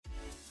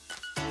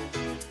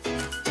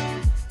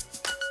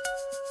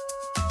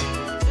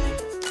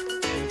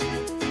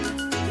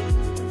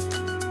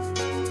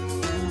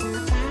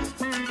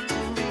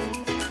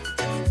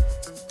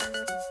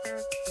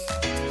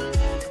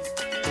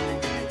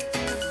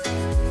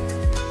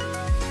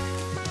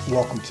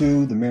Welcome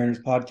to the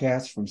Mariners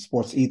podcast from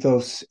Sports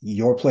Ethos,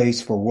 your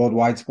place for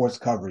worldwide sports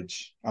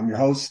coverage. I'm your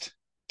host,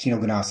 Tino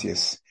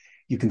Ganasius.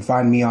 You can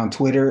find me on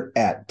Twitter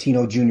at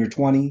Tino Jr.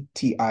 20,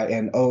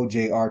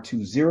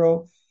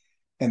 TINOJR20,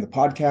 and the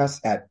podcast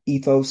at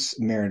Ethos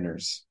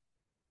Mariners.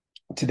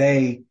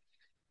 Today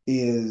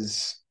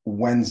is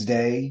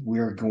Wednesday.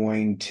 We're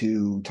going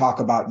to talk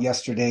about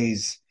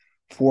yesterday's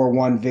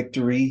 4-1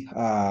 victory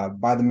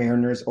by the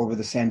Mariners over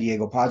the San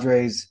Diego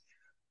Padres.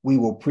 We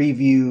will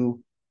preview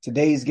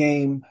today's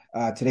game,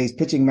 today's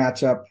pitching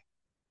matchup,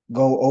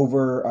 go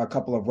over a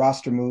couple of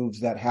roster moves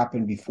that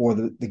happened before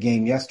the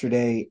game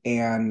yesterday.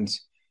 And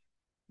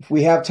if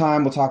we have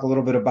time, we'll talk a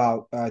little bit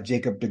about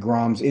Jacob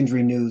deGrom's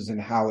injury news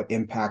and how it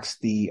impacts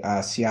the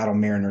Seattle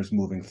Mariners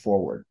moving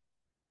forward.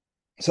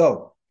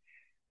 So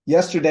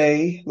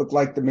yesterday looked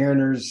like the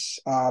Mariners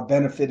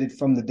benefited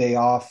from the day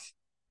off.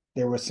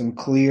 There were some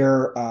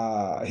clear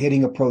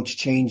hitting approach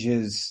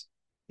changes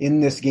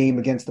in this game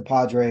against the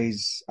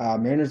Padres.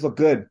 Mariners look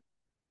good.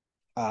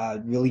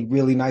 Really,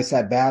 really nice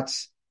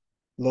at-bats.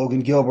 Logan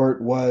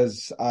Gilbert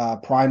was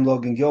prime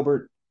Logan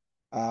Gilbert.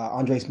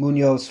 Andres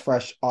Munoz,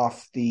 fresh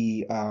off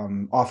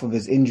of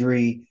his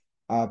injury,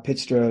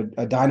 pitched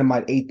a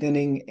dynamite eighth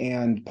inning,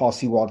 and Paul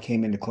Sewald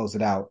came in to close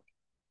it out.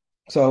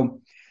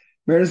 So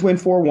Mariners win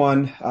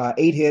 4-1,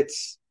 8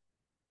 hits.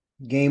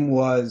 Game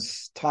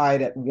was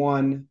tied at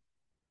 1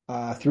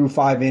 through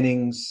 5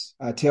 innings.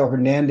 Teo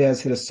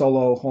Hernandez hit a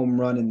solo home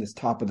run in this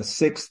top of the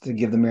 6th to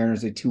give the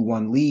Mariners a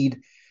 2-1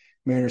 lead.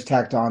 Mariners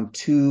tacked on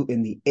 2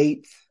 in the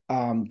 8th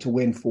to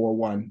win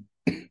 4-1.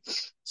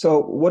 So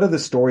what are the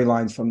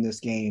storylines from this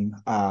game?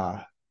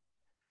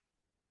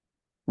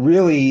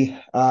 Really,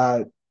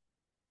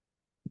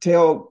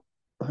 Teo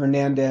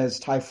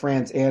Hernandez, Ty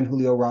France, and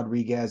Julio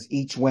Rodriguez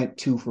each went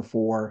 2 for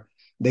 4.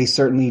 They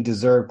certainly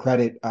deserve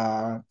credit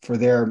for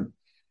their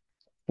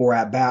 4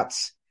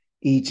 at-bats,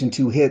 each and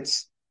 2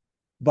 hits.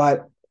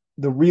 But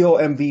the real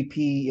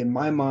MVP, in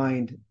my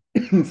mind,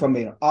 from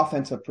an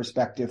offensive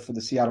perspective for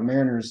the Seattle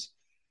Mariners,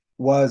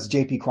 was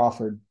J.P.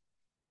 Crawford.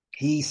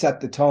 He set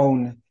the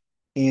tone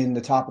in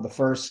the top of the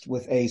first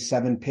with a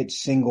 7-pitch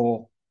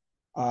single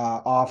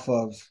off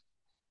of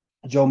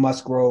Joe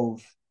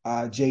Musgrove.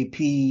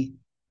 J.P.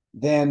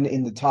 then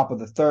in the top of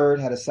the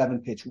third had a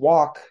 7-pitch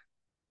walk.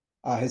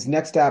 His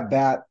next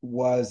at-bat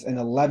was an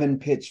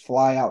 11-pitch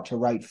fly out to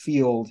right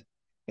field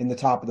in the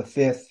top of the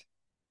 5th.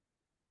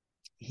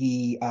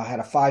 He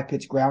had a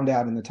 5-pitch ground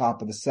out in the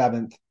top of the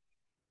 7th.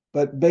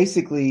 But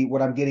basically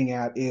what I'm getting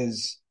at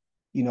is,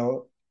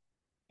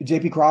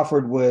 J.P.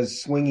 Crawford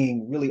was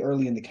swinging really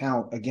early in the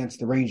count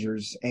against the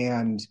Rangers,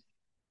 and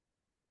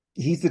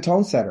he's the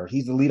tone setter.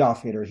 He's the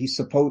leadoff hitter. He's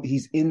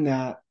in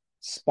that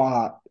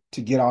spot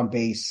to get on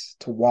base,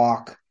 to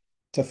walk,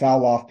 to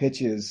foul off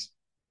pitches,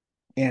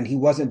 and he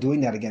wasn't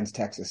doing that against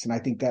Texas. And I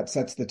think that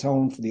sets the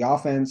tone for the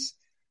offense.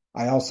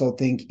 I also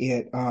think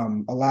it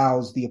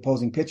allows the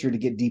opposing pitcher to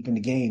get deep into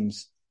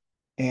games,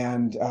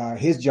 and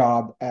his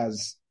job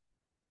as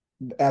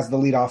the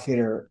leadoff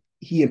hitter,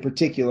 he in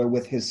particular,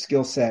 with his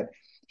skill set,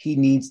 he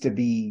needs to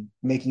be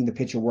making the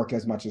pitcher work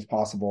as much as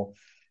possible.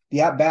 The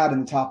at-bat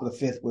in the top of the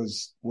 5th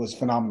was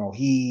phenomenal.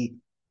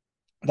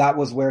 That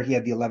was where he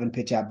had the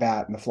 11-pitch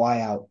at-bat and the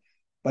fly-out,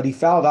 but he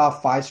fouled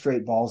off 5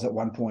 straight balls at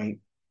one point,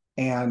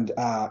 and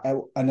at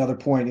another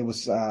point, it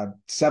was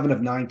 7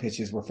 of 9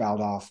 pitches were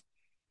fouled off.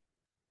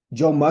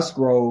 Joe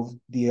Musgrove,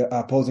 the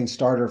opposing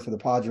starter for the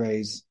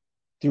Padres,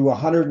 threw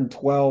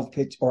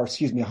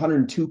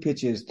 102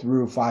 pitches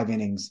through 5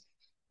 innings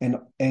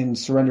and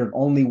surrendered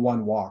only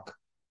 1 walk.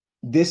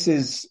 This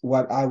is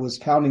what I was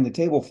pounding the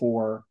table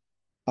for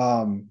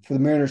the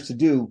Mariners to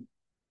do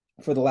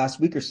for the last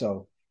week or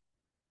so.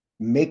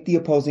 Make the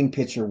opposing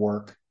pitcher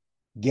work,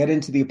 get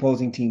into the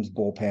opposing team's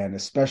bullpen,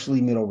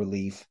 especially middle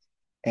relief,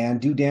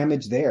 and do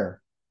damage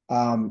there.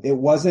 It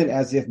wasn't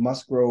as if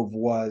Musgrove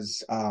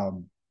was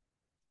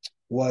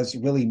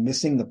really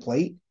missing the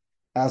plate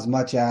as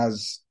much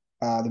as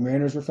the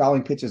Mariners were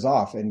fouling pitches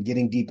off and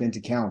getting deep into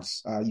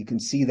counts. You can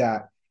see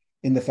that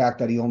in the fact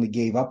that he only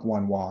gave up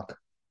 1 walk.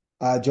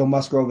 Joe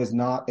Musgrove is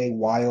not a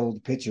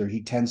wild pitcher.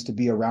 He tends to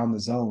be around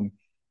the zone.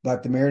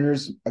 But the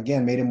Mariners,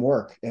 again, made him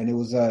work. And it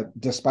was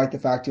despite the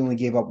fact he only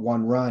gave up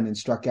 1 run and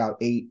struck out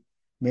 8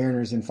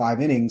 Mariners in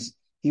 5 innings,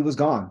 he was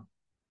gone.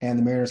 And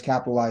the Mariners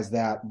capitalized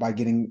that by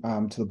getting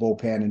to the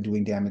bullpen and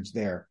doing damage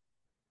there.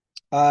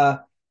 A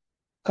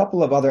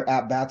couple of other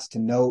at-bats to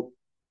note,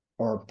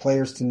 or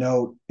players to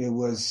note. It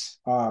was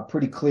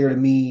pretty clear to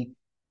me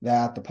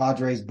that the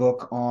Padres'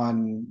 book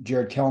on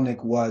Jared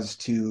Kelenic was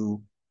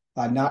to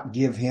not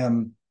give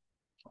him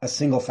a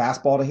single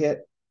fastball to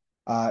hit.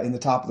 In the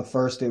top of the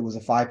first, it was a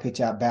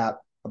 5-pitch at-bat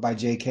by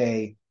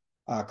JK.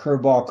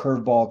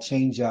 Curveball,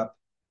 changeup,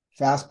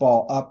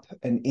 fastball up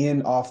and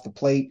in off the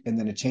plate, and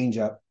then a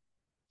changeup.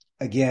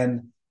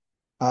 Again,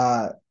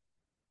 then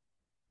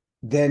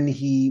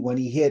when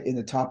he hit in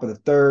the top of the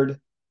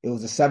third, it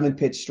was a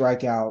 7-pitch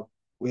strikeout.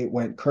 It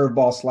went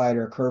curveball,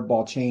 slider,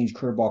 curveball, change,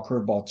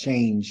 curveball,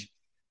 change.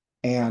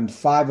 And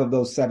 5 of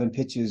those 7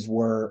 pitches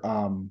were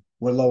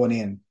low and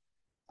in.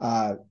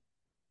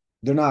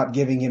 they're not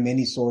giving him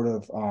any sort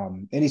of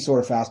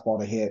fastball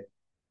to hit.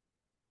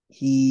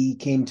 He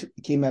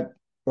came at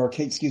or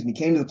excuse me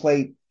came to the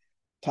plate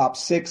top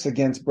six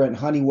against Brent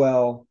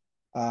Honeywell.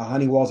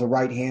 Honeywell's a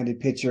right-handed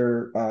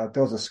pitcher,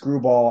 throws a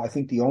screwball. I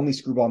think the only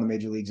screwball in the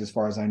major leagues, as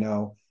far as I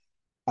know.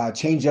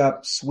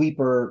 Changeup,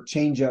 sweeper,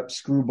 changeup,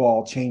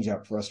 screwball,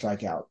 changeup for a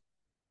strikeout.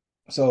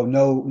 So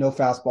no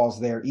fastballs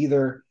there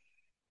either.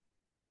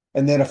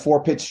 And then a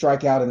 4-pitch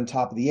strikeout in the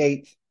top of the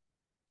eighth.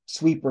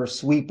 Sweeper,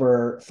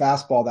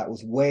 fastball that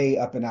was way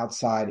up and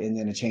outside, and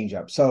then a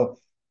changeup. So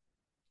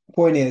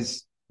point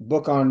is,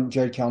 book on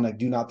Jared Kelenic,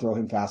 do not throw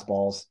him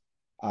fastballs.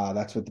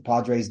 That's what the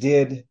Padres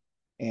did,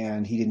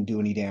 and he didn't do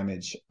any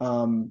damage.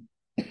 The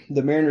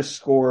Mariners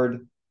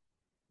scored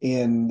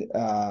in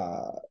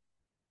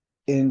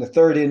the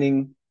third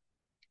inning.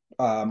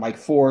 Mike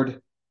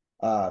Ford,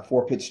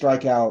 4-pitch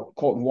strikeout.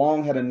 Colton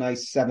Wong had a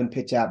nice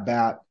 7-pitch at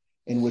bat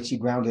in which he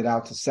grounded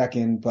out to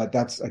second, but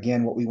that's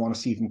again what we want to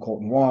see from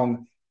Colton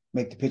Wong,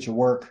 make the pitcher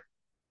work.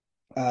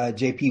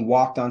 JP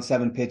walked on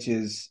 7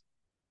 pitches.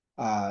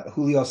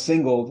 Julio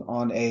singled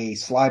on a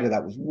slider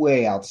that was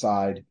way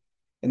outside.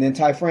 And then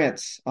Ty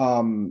France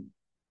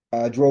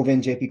drove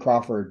in JP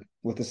Crawford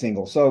with a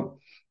single. So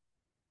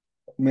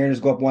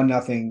Mariners go up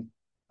 1-0.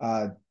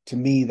 To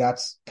me,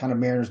 that's kind of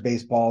Mariners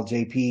baseball.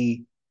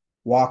 JP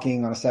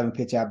walking on a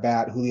 7-pitch at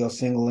bat, Julio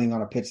singling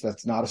on a pitch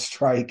that's not a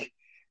strike,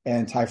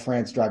 and Ty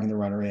France driving the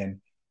runner in.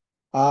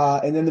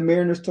 And then the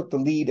Mariners took the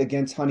lead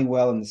against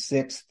Honeywell in the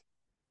 6th.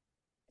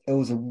 It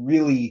was a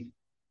really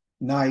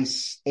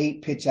nice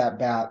 8-pitch at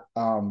bat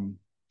from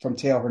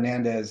Teo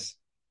Hernandez.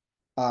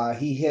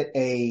 He hit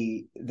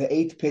the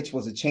 8th pitch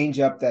was a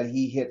changeup that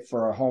he hit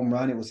for a home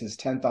run. It was his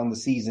 10th on the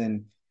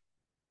season.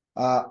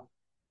 All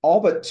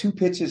but 2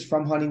 pitches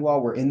from Honeywell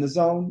were in the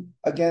zone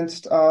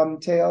against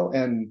Teo.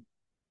 And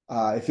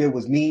if it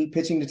was me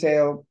pitching to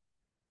Teo,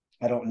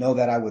 I don't know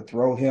that I would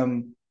throw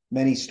him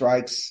many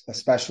strikes,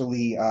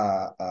 especially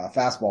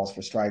fastballs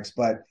for strikes.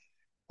 But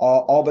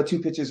all but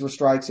 2 pitches were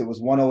strikes. It was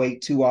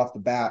 108-2 off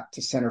the bat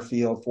to center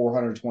field,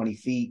 420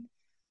 feet.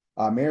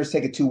 Mariners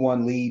take a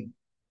 2-1 lead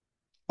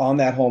on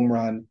that home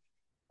run.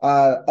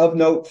 Of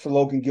note for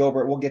Logan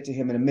Gilbert, we'll get to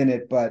him in a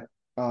minute, but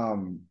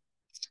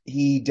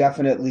he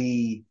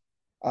definitely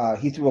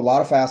he threw a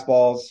lot of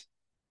fastballs,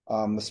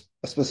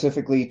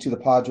 specifically to the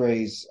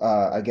Padres,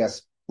 I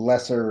guess,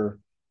 lesser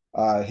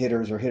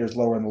hitters or hitters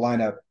lower in the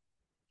lineup.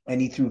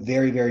 And he threw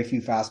very, very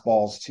few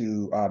fastballs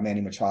to Manny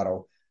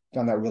Machado.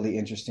 Found that really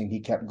interesting.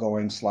 He kept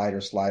going slider,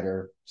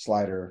 splitters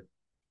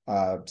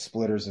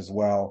as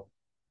well.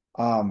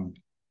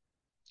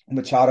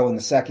 Machado in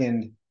the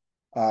second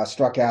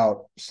struck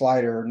out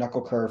slider,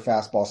 knuckle curve,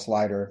 fastball,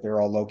 slider. They're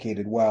all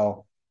located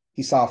well.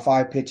 He saw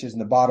 5 pitches in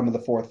the bottom of the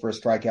 4th for a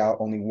strikeout,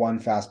 only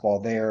 1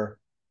 fastball there.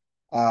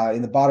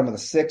 In the bottom of the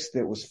 6th,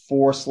 it was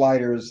 4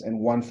 sliders and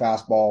 1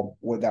 fastball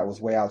that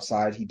was way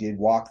outside. He did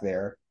walk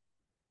there.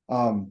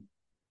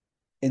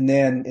 And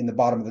then in the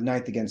bottom of the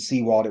 9th against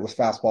Sewald, it was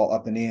fastball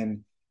up and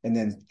in, and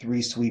then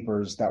 3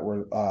 sweepers that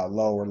were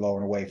low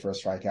and away for a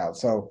strikeout.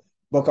 So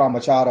book on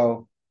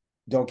Machado.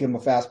 Don't give him a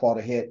fastball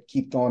to hit.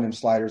 Keep throwing him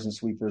sliders and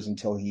sweepers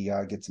until he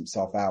gets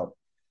himself out.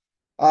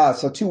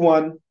 So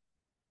 2-1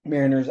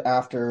 Mariners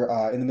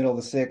after in the middle of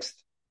the 6th.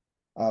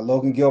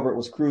 Logan Gilbert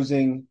was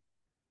cruising.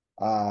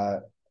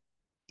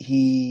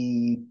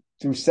 He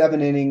threw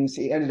 7 innings.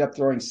 He ended up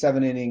throwing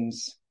 7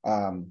 innings.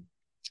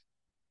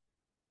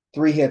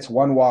 3 hits,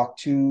 1 walk,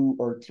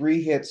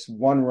 3 hits,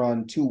 1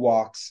 run, 2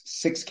 walks,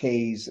 6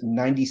 Ks,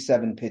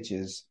 97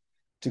 pitches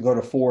to go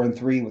to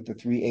 4-3 with the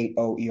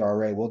 3.80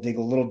 ERA. We'll dig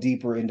a little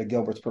deeper into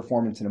Gilbert's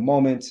performance in a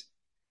moment.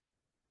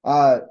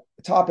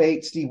 Top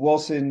 8, Steve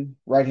Wilson,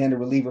 right-handed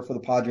reliever for the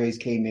Padres,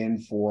 came in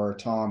for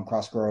Tom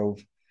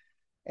Crossgrove.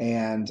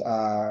 And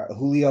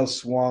Julio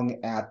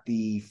swung at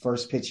the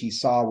first pitch he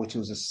saw, which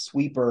was a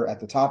sweeper at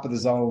the top of the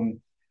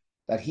zone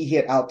that he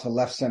hit out to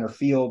left center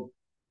field.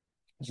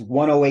 It was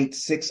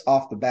 108.6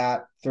 off the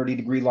bat,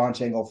 30-degree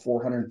launch angle,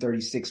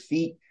 436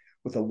 feet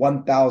with a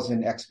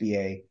 1,000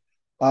 XBA.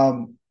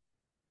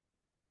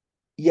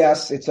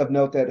 Yes, it's of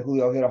note that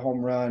Julio hit a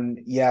home run.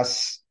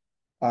 Yes,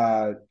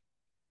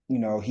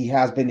 he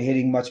has been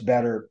hitting much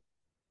better.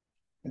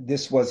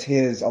 This was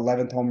his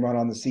 11th home run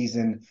on the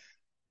season.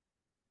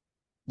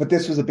 But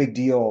this was a big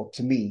deal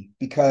to me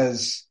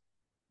because,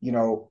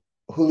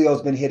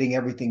 Julio's been hitting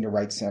everything to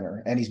right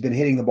center, and he's been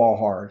hitting the ball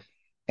hard.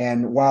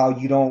 And while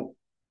you don't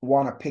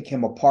want to pick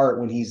him apart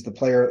when he's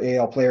the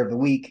AL player of the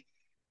week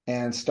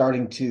and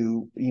starting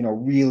to,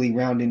 really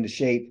round into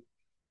shape,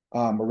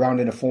 round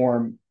into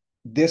form,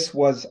 this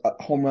was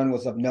a home run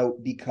was of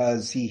note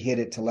because he hit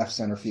it to left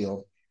center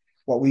field.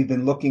 What we've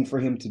been looking for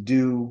him to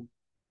do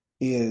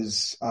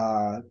is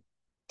to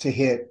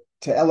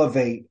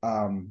elevate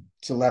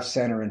to left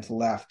center and to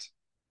left.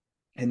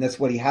 And that's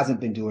what he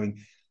hasn't been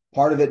doing.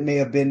 Part of it may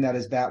have been that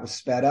his bat was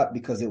sped up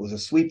because it was a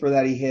sweeper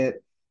that he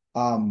hit.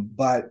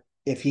 But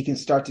if he can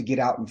start to get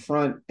out in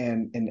front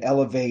and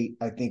elevate,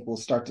 I think we'll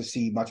start to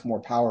see much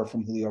more power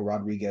from Julio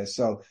Rodriguez.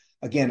 So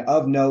again,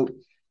 of note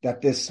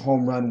that this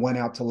home run went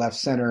out to left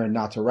center and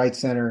not to right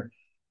center.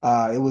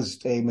 It was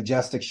a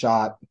majestic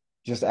shot,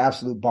 just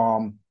absolute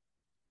bomb.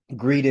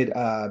 Greeted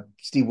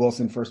Steve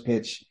Wilson first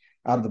pitch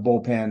out of the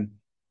bullpen.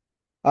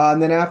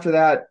 And then after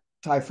that,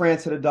 Ty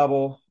France hit a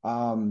double.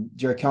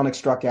 Jared Kelnick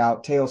struck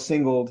out. Teo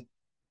singled,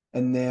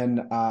 and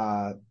then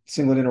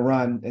singled in a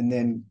run, and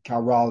then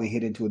Cal Raleigh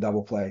hit into a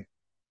double play.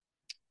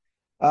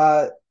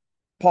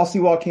 Paul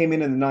Sewald came in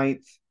the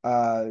ninth,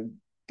 got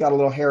a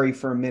little hairy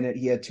for a minute.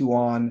 He had 2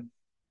 on,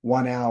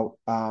 1 out,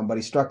 but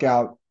he struck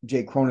out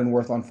Jake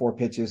Cronenworth on 4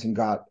 pitches and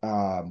got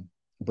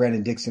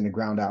Brandon Dixon to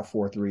ground out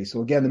 4-3.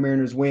 So again, the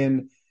Mariners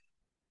win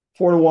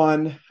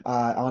 4-1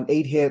 on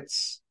 8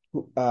 hits.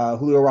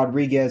 Julio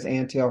Rodriguez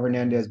and Teo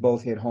Hernandez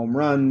both hit home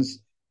runs.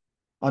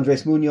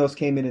 Andres Munoz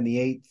came in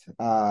the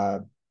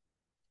 8th,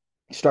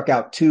 struck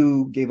out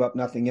 2, gave up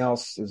nothing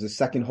else. It was his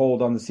second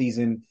hold on the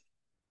season.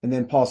 And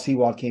then Paul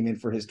Sewald came in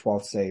for his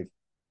 12th save.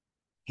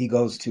 He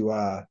goes to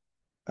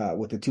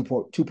with a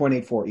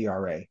 2.84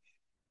 ERA.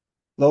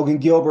 Logan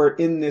Gilbert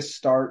in this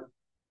start,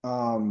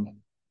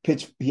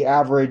 he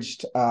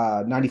averaged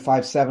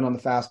 95.7 on the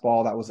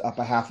fastball. That was up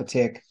a half a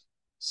tick.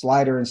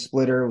 Slider and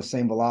splitter with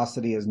same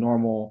velocity as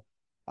normal.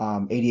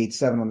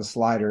 88.7 on the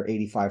slider,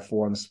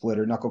 85.4 on the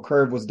splitter. Knuckle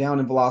curve was down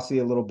in velocity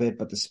a little bit,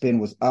 but the spin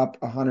was up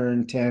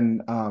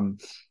 110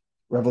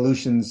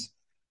 revolutions.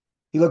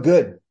 He looked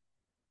good.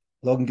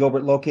 Logan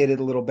Gilbert located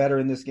a little better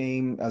in this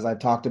game. As I've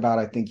talked about,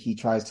 I think he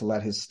tries to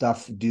let his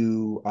stuff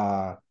do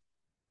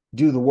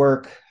the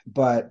work,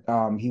 but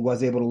he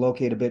was able to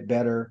locate a bit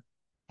better.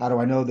 How do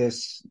I know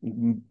this?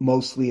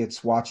 Mostly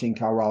it's watching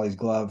Cal Raleigh's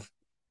glove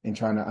and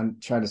trying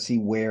to see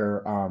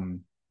where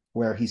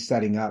he's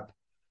setting up.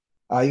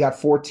 He got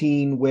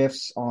 14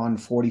 whiffs on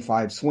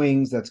 45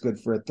 swings. That's good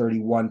for a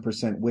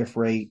 31% whiff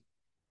rate.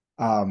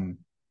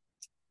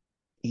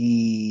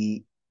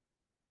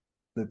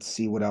 Let's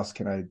see, what else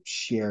can I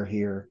share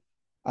here?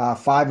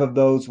 5 of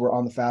those were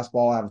on the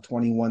fastball out of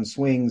 21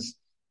 swings.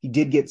 He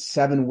did get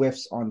 7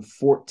 whiffs on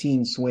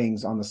 14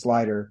 swings on the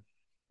slider,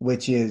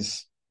 which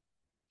is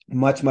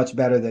much, much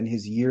better than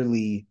his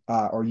yearly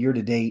or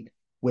year-to-date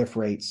whiff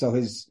rate. So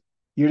his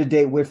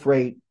year-to-date whiff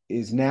rate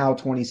is now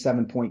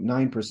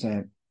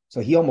 27.9%. So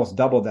he almost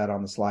doubled that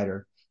on the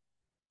slider.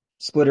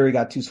 Splitter, he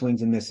got 2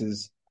 swings and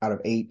misses out of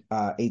 8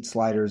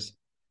 sliders.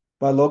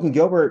 But Logan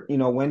Gilbert,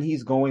 when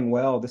he's going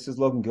well, this is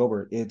Logan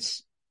Gilbert.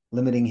 It's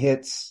limiting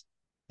hits.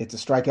 It's a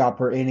strikeout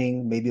per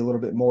inning, maybe a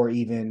little bit more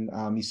even.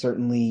 He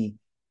certainly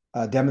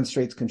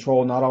demonstrates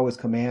control, not always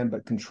command,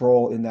 but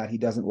control in that he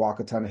doesn't walk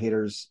a ton of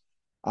hitters.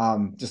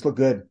 Just look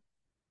good.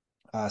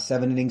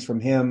 7 innings from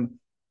him.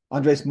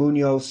 Andres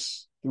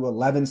Munoz threw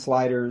 11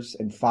 sliders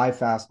and 5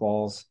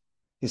 fastballs.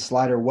 His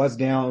slider was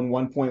down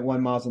 1.1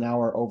 miles an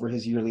hour over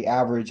his yearly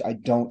average. I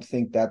don't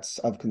think that's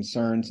of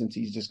concern since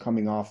he's just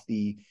coming off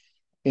the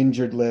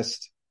injured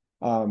list.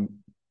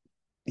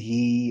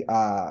 He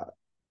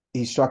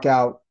struck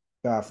out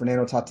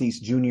Fernando Tatis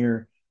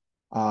Jr.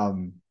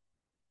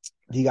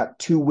 He got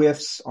 2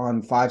 whiffs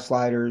on 5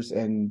 sliders,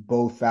 and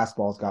both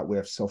fastballs got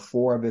whiffs. So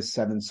 4 of his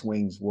 7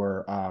 swings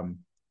were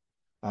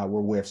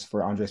whiffs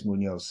for Andres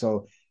Munoz.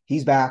 So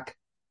he's back.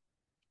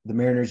 The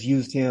Mariners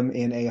used him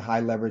in a high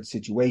leverage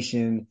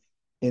situation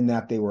in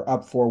that they were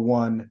up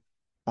 4-1.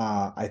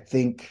 I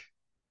think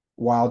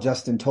while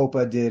Justin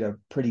Topa did a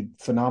pretty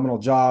phenomenal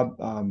job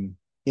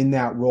in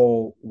that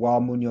role while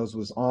Munoz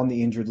was on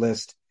the injured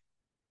list,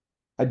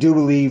 I do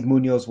believe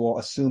Munoz will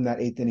assume that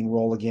 8th inning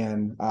role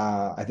again.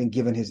 I think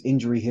given his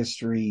injury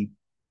history,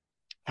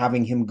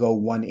 having him go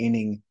 1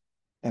 inning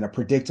and a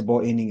predictable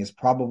inning is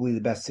probably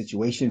the best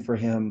situation for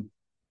him.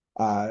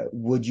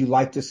 Would you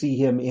like to see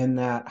him in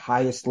that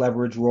highest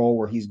leverage role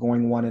where he's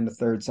going 1 in the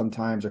 3rd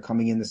sometimes or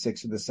coming in the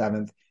 6th or the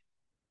 7th?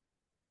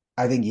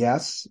 I think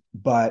yes,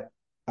 but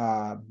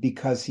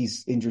because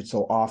he's injured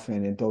so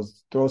often and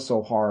throws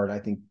so hard, I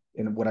think,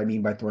 and what I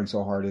mean by throwing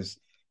so hard is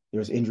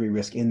there's injury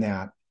risk in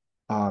that.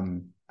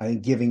 I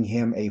think giving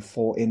him a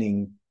full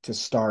inning to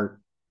start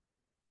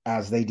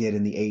as they did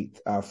in the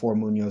 8th for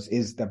Munoz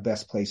is the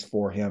best place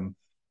for him.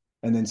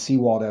 And then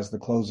Sewald as the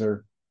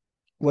closer.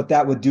 What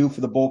that would do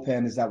for the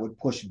bullpen is that would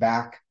push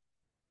back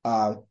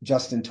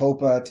Justin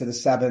Topa to the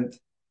 7th.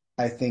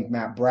 I think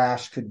Matt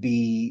Brash could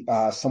be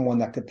someone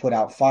that could put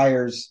out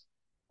fires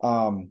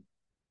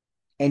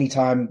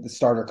anytime the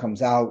starter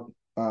comes out.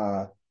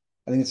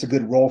 I think it's a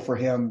good role for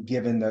him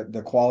given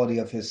the quality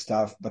of his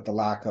stuff, but the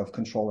lack of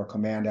control or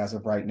command as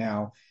of right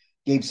now.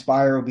 Gabe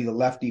Spire will be the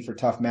lefty for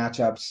tough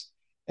matchups.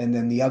 And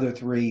then the other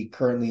 3,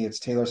 currently it's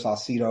Taylor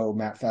Saucedo,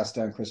 Matt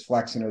Festa, and Chris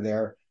Flexen are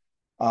there.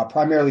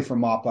 Primarily for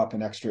mop-up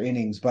and extra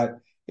innings, but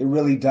it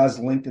really does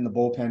lengthen the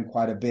bullpen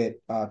quite a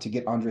bit to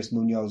get Andres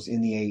Munoz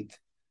in the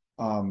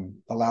 8th,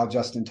 allow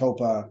Justin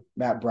Topa,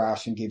 Matt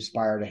Brash, and Gabe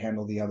Spire to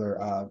handle the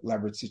other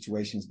leverage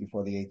situations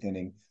before the 8th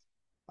inning.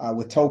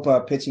 With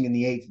Topa pitching in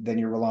the 8th, then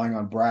you're relying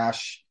on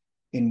Brash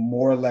in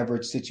more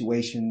leverage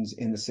situations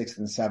in the 6th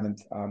and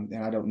 7th,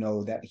 and I don't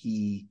know that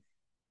he,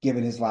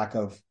 given his lack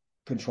of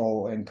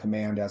control and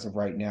command as of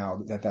right now,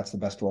 that's the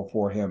best role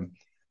for him.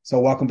 So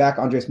welcome back,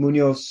 Andres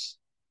Munoz.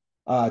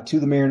 To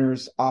the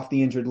Mariners off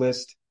the injured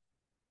list.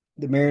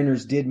 The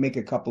Mariners did make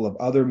a couple of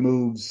other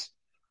moves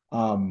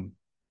um,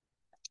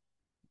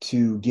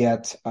 to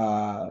get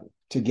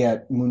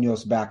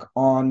Munoz back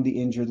on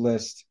the injured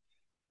list.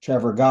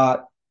 Trevor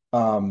Gott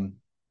um,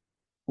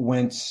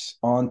 went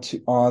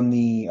on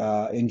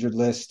the injured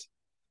list.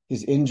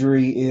 His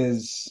injury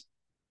is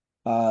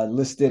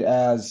listed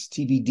as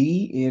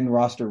TBD in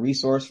roster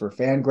resource for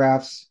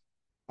Fangraphs.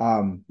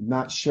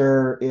 Not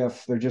sure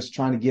if they're just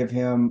trying to give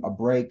him a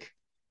break,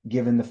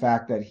 given the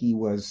fact that he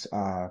was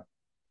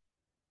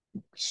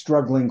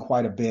struggling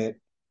quite a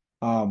bit.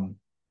 That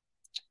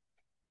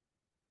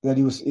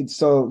he was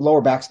so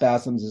lower back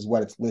spasms is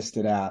what it's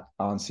listed at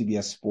on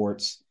CBS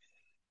Sports.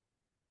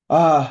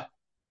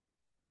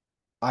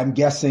 I'm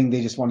guessing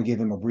they just want to give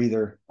him a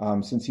breather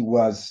since he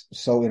was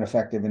so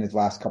ineffective in his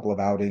last couple of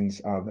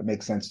outings. It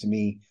makes sense to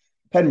me.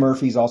 Penn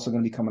Murphy's also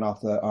going to be coming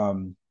off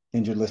the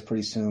injured list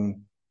pretty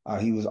soon.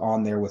 He was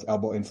on there with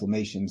elbow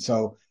inflammation.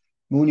 So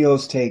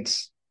Munoz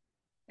takes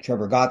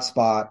Trevor Gott's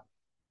spot.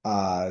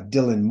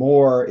 Dylan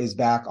Moore is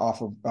back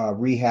off of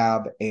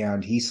rehab,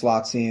 and he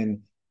slots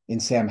in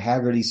Sam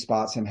Haggerty's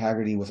spot. Sam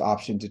Haggerty was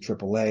optioned to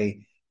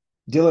AAA.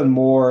 Dylan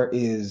Moore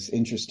is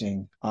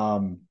interesting,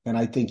 and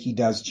I think he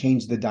does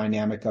change the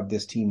dynamic of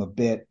this team a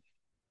bit.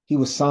 He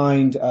was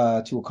signed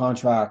to a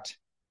contract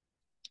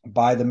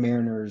by the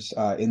Mariners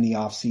in the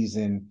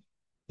offseason.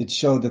 It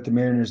showed that the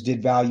Mariners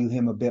did value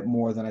him a bit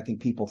more than I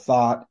think people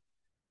thought.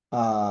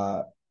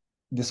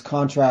 This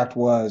contract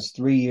was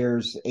 3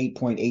 years,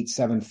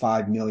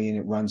 $8.875 million.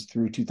 It runs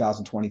through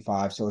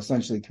 2025, so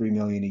essentially $3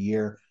 million a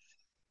year.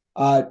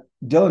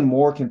 Dylan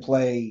Moore can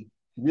play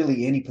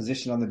really any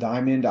position on the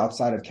diamond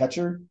outside of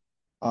catcher.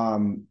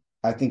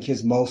 I think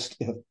his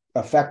most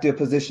effective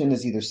position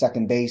is either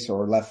second base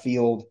or left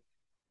field,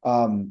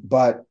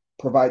 but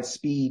provides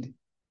speed,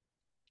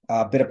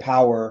 a bit of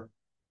power,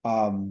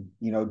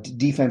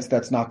 defense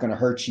that's not going to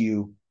hurt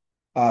you.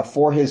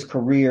 For his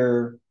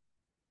career,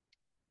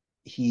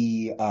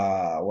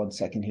 one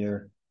second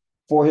here.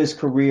 For his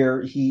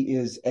career, he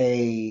is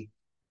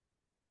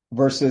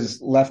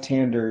versus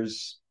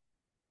left-handers,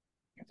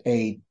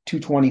 a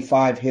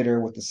 225 hitter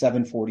with a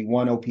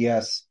 741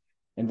 OPS,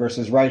 and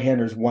versus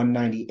right-handers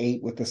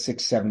 198 with a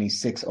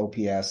 676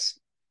 OPS.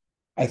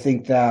 I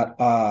think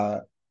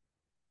that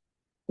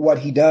what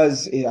he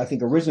does, I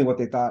think originally what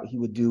they thought he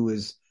would do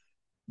is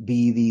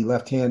be the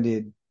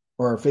left-handed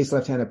or face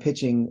left-handed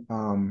pitching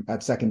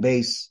at second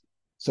base,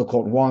 so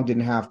Colton Wong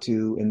didn't have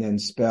to, and then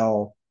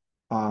spell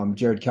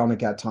Jared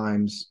Kelenic at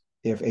times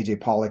if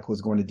AJ Pollock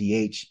was going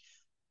to DH.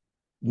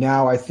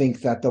 Now I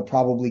think that they'll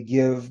probably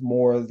give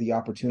Moore the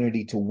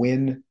opportunity to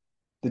win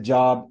the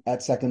job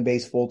at second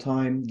base full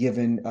time,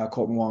 given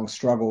Colton Wong's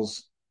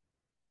struggles.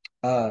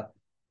 I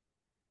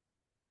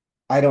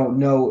don't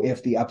know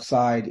if the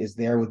upside is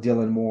there with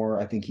Dylan Moore.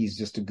 I think he's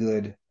just a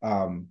good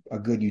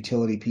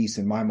utility piece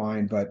in my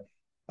mind, but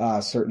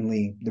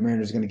certainly the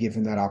Mariners are going to give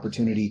him that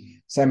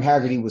opportunity. Sam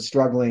Haggerty was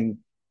struggling.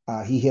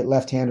 He hit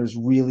left-handers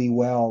really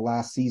well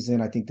last season.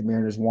 I think the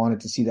Mariners wanted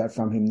to see that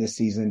from him this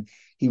season.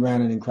 He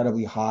ran an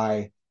incredibly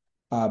high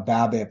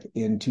BABIP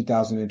in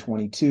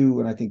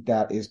 2022, and I think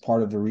that is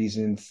part of the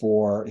reason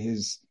for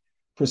his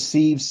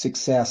perceived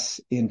success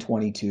in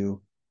 22.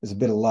 There's a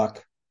bit of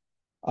luck.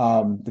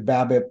 The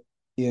BABIP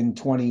in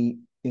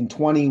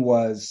 20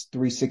 was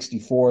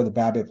 364. The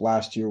BABIP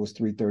last year was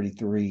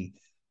 333.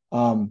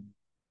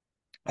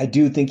 I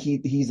do think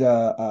he's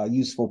a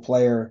useful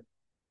player,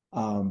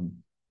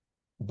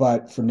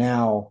 but for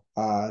now,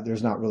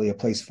 there's not really a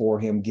place for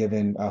him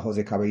given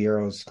Jose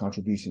Caballero's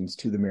contributions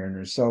to the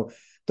Mariners. So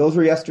those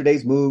were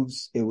yesterday's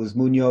moves. It was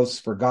Munoz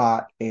for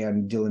Gott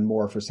and Dylan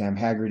Moore for Sam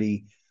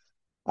Haggerty.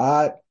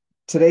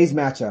 Today's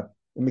matchup,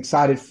 I'm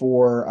excited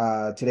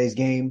for today's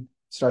game.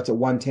 Starts at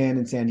 1:10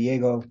 in San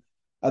Diego.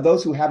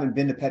 Those who haven't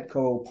been to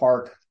Petco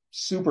Park,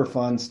 super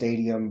fun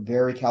stadium,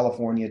 very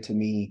California to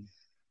me.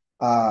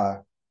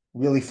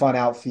 Really fun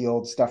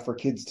outfield, stuff for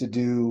kids to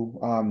do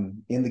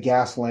in the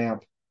gas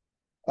lamp.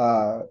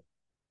 A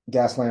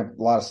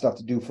lot of stuff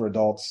to do for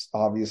adults,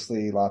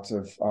 obviously, lots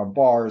of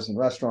bars and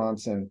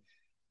restaurants. And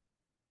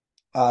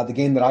the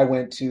game that I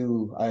went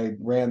to, I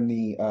ran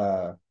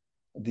the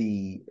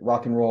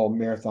rock and roll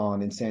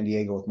marathon in San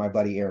Diego with my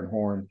buddy Aaron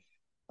Horn.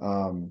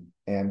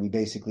 And we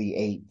basically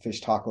ate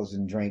fish tacos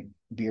and drank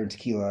beer and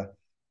tequila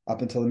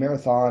up until the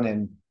marathon.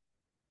 And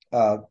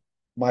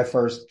my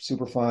first,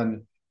 super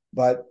fun.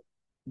 But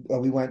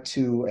we went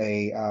to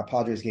a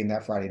Padres game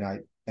that Friday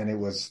night, and it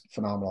was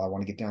phenomenal. I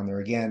want to get down there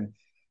again.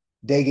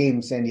 Day game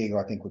in San Diego,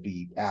 I think, would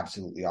be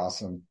absolutely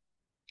awesome.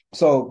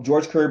 So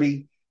George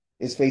Kirby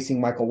is facing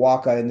Michael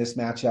Wacha in this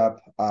matchup.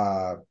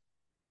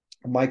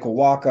 Michael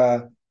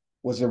Wacha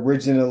was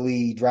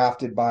originally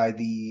drafted by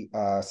the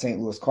St.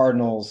 Louis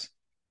Cardinals.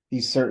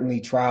 He's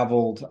certainly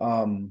traveled,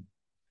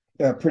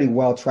 a pretty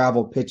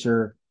well-traveled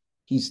pitcher.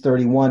 He's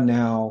 31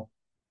 now.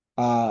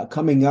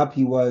 Coming up,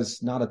 he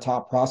was not a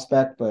top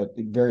prospect, but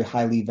very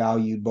highly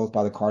valued both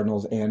by the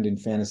Cardinals and in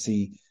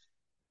fantasy.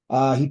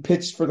 He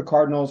pitched for the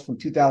Cardinals from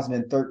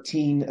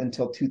 2013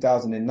 until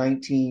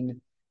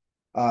 2019.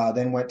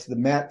 Then went to the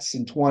Mets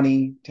in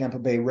 20, Tampa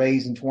Bay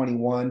Rays in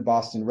 21,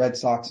 Boston Red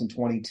Sox in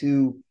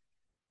 22,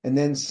 and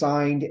then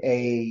signed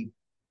a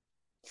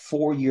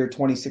 4-year,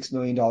 $26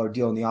 million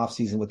deal in the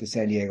offseason with the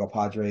San Diego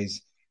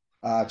Padres.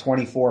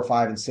 24,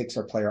 5, and 6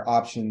 are player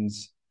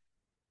options.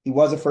 He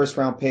was a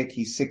first-round pick.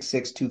 He's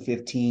 6'6",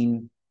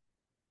 215.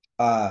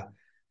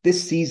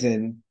 This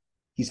season,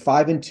 he's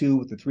 5-2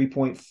 with a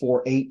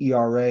 3.48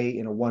 ERA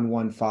and a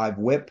 1.15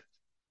 WHIP.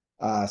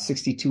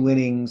 62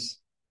 innings,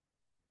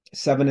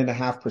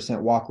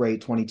 7.5% walk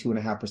rate,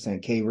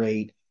 22.5% K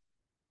rate,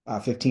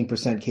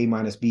 15% K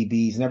minus BB.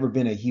 He's never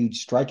been a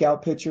huge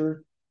strikeout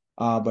pitcher,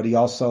 but he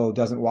also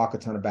doesn't walk a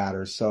ton of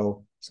batters.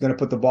 So he's going to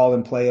put the ball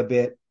in play a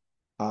bit.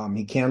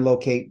 He can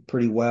locate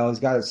pretty well. He's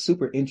got a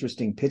super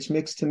interesting pitch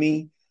mix to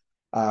me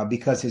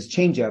because his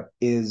changeup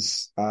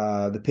is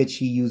the pitch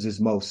he uses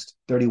most,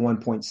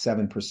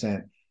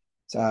 31.7%.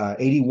 It's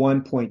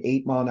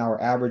 81.8 mile an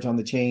hour average on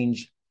the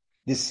change.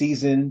 This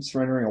season,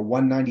 surrendering a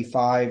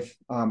 195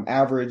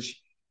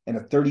 average and a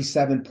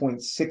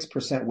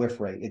 37.6% whiff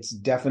rate. It's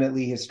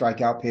definitely his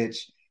strikeout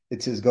pitch.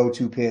 It's his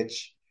go-to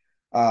pitch.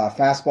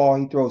 Fastball,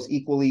 he throws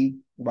equally,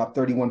 about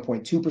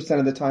 31.2%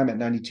 of the time at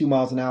 92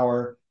 miles an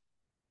hour.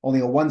 Only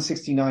a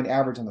 169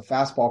 average on the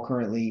fastball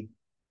currently,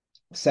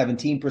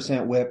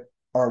 17%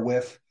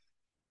 whiff.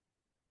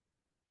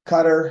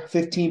 Cutter,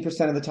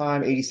 15% of the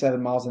time, 87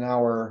 miles an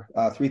hour,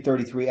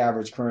 333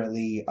 average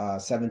currently,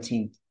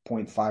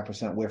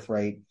 17.5% whiff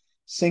rate.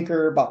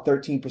 Sinker, about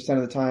 13%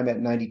 of the time at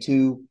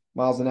 92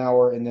 miles an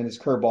hour, and then his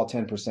curveball,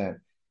 10%.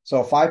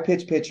 So a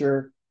 5-pitch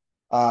pitcher,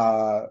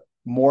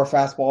 more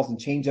fastballs and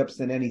changeups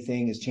than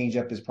anything. His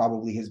changeup is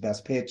probably his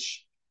best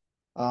pitch.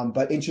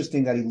 But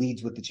interesting that he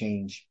leads with the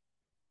change.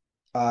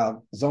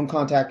 Zone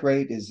contact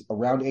rate is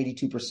around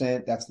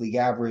 82%. That's league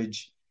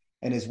average.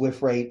 And his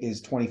whiff rate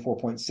is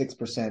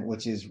 24.6%,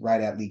 which is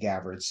right at league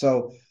average.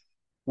 So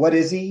what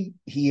is he?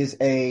 He is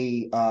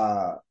a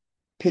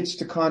pitch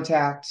to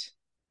contact,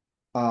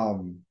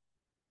 kind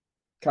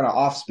of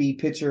off-speed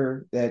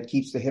pitcher that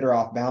keeps the hitter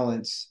off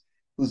balance,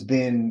 who's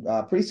been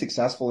pretty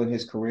successful in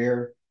his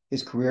career.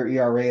 His career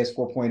ERA is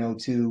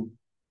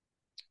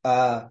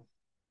 4.02.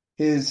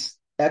 His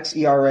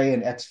xERA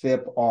and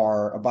xFIP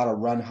are about a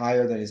run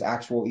higher than his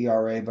actual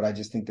ERA, but I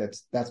just think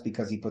that's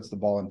because he puts the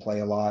ball in play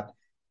a lot.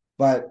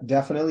 But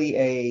definitely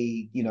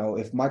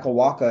if Michael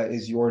Wacha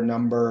is your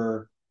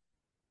number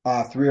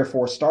 3 or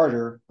 4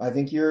 starter, I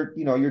think you're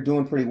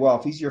doing pretty well.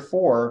 If he's your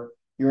 4,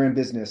 you're in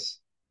business.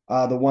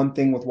 The one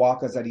thing with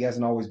Wacha is that he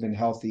hasn't always been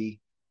healthy.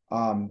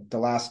 The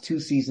last 2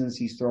 seasons,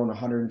 he's thrown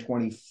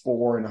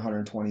 124 and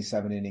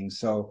 127 innings.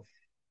 So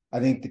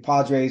I think the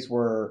Padres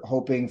were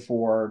hoping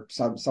for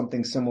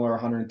something similar,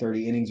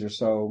 130 innings or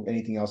so.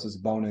 Anything else is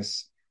a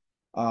bonus.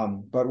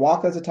 But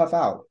Wacha's a tough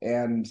out,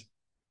 and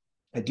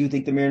I do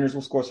think the Mariners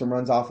will score some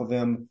runs off of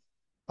him.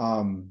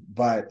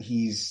 But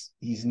he's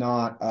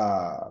not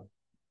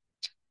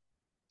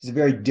he's a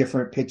very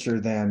different pitcher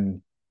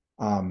than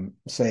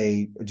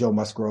say Joe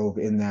Musgrove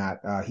in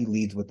that he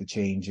leads with the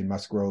change, and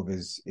Musgrove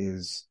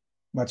is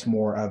much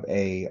more of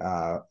a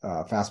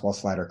fastball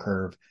slider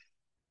curve.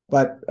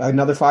 But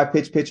another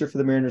 5-pitch pitcher for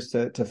the Mariners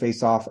to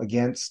face off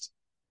against.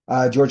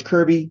 George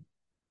Kirby.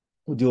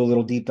 We'll do a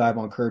little deep dive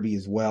on Kirby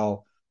as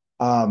well.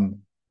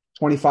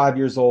 25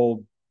 years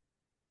old,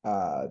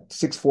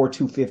 6'4",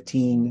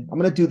 215. I'm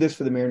going to do this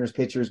for the Mariners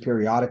pitchers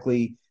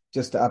periodically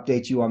just to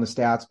update you on the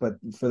stats. But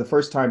for the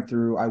first time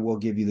through, I will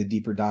give you the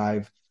deeper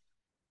dive.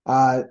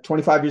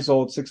 25 years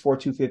old, 6'4",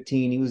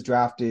 215. He was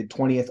drafted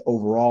 20th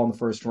overall in the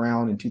first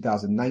round in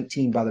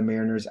 2019 by the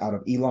Mariners out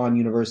of Elon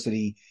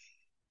University.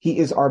 He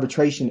is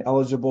arbitration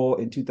eligible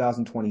in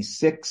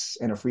 2026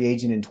 and a free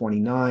agent in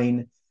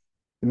 29.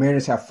 The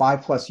Mariners have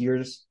 5+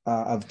 years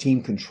of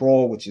team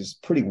control, which is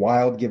pretty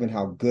wild given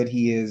how good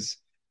he is.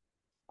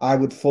 I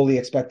would fully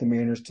expect the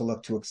Mariners to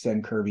look to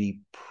extend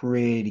Kirby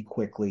pretty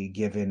quickly,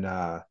 given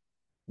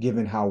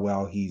how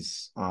well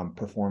he's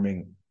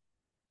performing.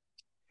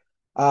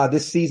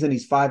 This season,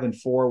 he's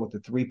 5-4 with a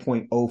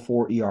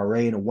 3.04 ERA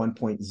and a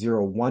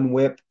 1.01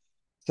 WHIP,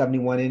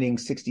 71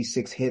 innings,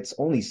 66 hits,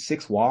 only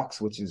 6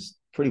 walks, which is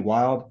pretty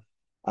wild.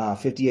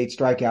 58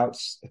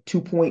 strikeouts,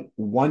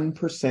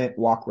 2.1%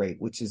 walk rate,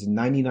 which is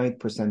 99th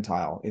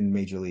percentile in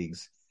major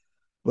leagues,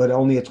 but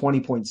only a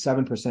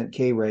 20.7%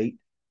 K rate.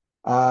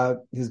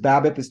 His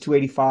BABIP is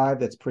 285.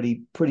 That's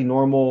pretty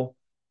normal.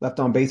 Left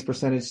on base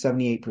percentage,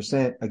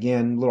 78%.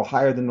 Again, a little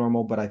higher than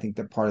normal, but I think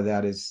that part of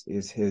that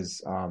is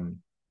his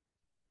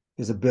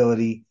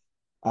ability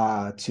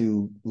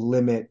to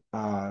limit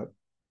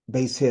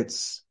base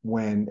hits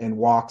and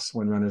walks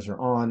when runners are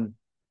on.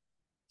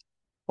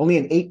 Only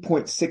an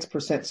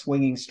 8.6%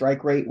 swinging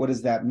strike rate. What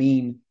does that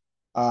mean?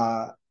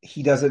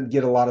 He doesn't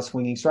get a lot of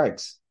swinging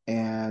strikes,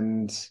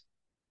 and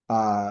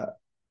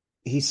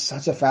he's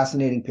such a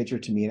fascinating pitcher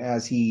to me. And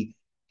as he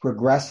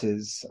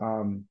progresses,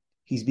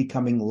 he's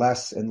becoming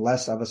less and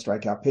less of a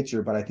strikeout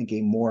pitcher, but I think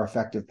a more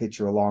effective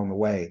pitcher along the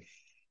way.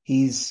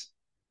 He's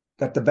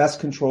got the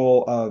best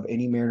control of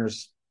any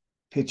Mariners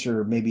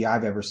pitcher maybe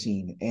I've ever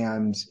seen.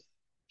 And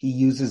he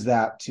uses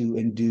that to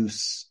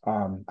induce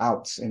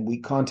outs and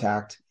weak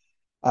contact.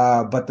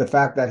 But the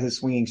fact that his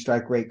swinging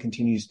strike rate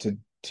continues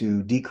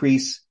to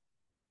decrease,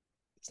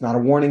 it's not a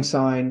warning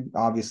sign.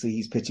 Obviously,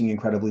 he's pitching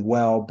incredibly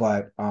well,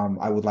 but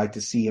I would like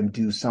to see him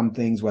do some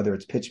things, whether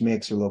it's pitch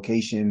mix or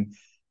location,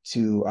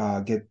 to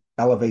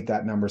elevate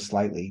that number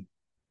slightly.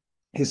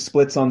 His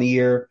splits on the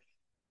year,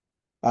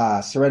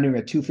 surrendering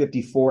a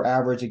 254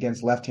 average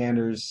against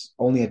left-handers,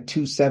 only a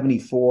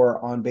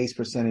 274 on-base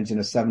percentage and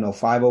a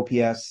 705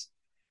 OPS.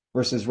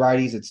 Versus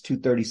righties, it's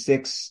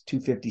 236,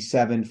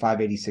 257,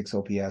 586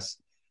 OPS.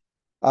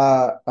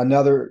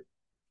 Another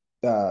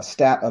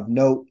stat of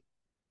note,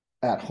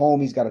 at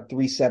home, he's got a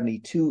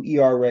 372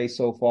 ERA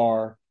so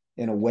far.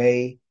 And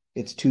away,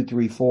 it's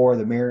 234.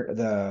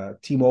 The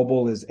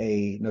T-Mobile is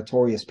a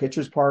notorious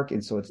pitcher's park,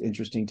 and so it's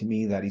interesting to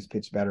me that he's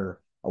pitched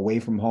better away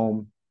from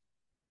home.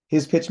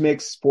 His pitch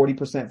mix,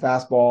 40%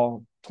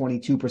 fastball,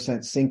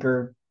 22%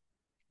 sinker,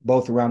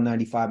 both around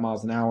 95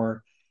 miles an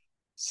hour.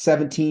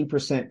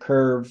 17%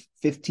 curve,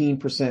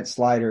 15%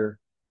 slider,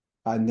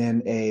 and then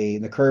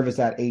the curve is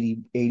at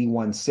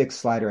 81.6,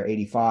 slider at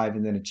 85,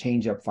 and then a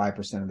changeup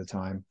 5% of the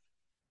time.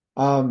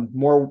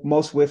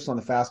 Most whiffs on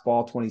the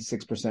fastball,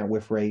 26%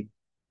 whiff rate.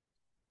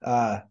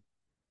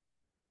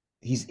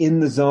 He's in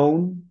the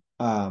zone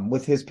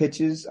with his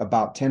pitches,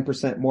 about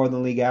 10% more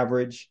than league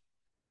average.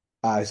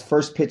 His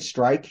first pitch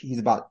strike, he's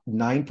about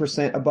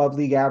 9% above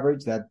league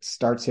average. That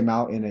starts him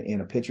out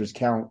in a pitcher's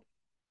count.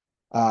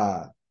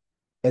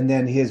 And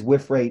then his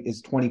whiff rate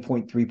is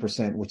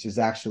 20.3%, which is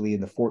actually in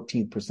the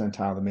 14th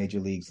percentile of the major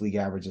leagues. League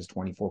average is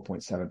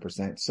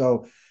 24.7%.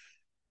 So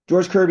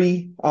George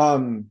Kirby,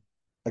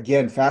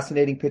 again,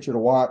 fascinating pitcher to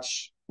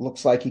watch.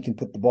 Looks like he can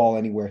put the ball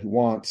anywhere he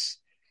wants.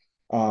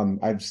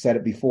 I've said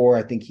it before.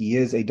 I think he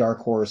is a dark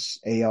horse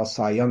AL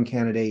Cy Young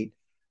candidate.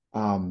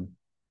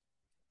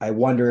 I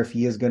wonder if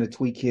he is going to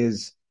tweak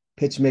his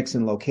pitch mix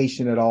and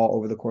location at all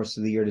over the course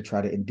of the year to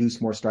try to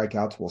induce more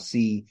strikeouts. We'll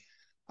see.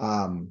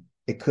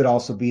 It could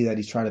also be that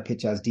he's trying to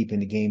pitch as deep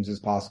into games as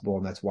possible,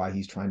 and that's why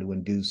he's trying to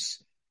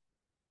induce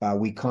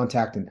weak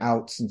contact and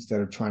outs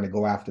instead of trying to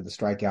go after the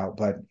strikeout.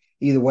 But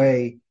either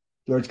way,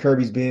 George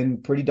Kirby's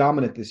been pretty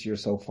dominant this year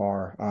so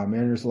far.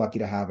 Mariners are lucky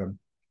to have him.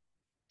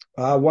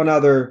 One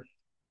other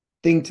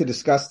thing to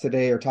discuss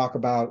today or talk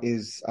about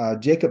is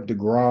Jacob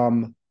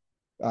deGrom.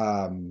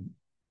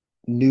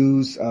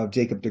 News of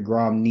Jacob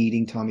deGrom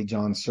needing Tommy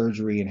John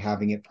surgery and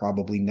having it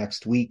probably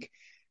next week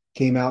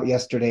came out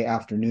yesterday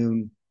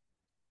afternoon.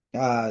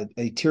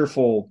 A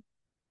tearful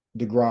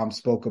deGrom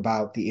spoke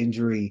about the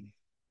injury.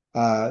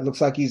 It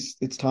looks like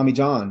it's Tommy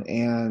John,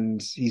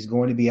 and he's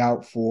going to be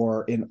out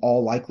for, in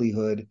all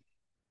likelihood,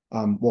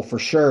 for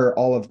sure,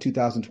 all of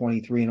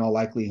 2023, in all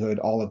likelihood,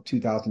 all of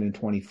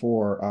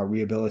 2024,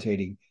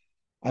 rehabilitating.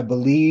 I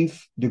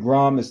believe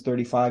deGrom is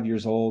 35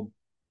 years old.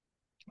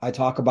 I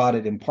talk about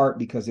it in part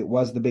because it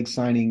was the big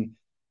signing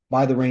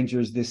by the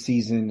Rangers this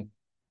season.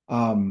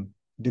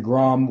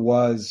 deGrom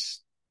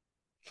was,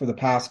 for the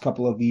past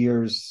couple of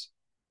years,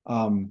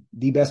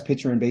 the best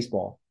pitcher in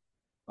baseball.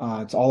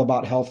 It's all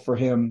about health for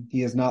him.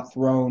 He has not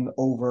thrown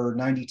over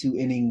 92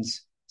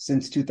 innings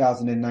since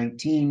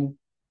 2019.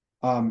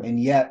 And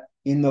yet,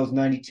 in those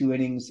 92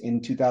 innings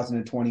in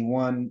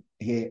 2021,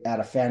 he had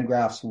a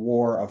Fangraphs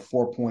WAR of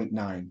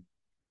 4.9.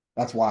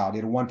 That's wild. He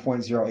had a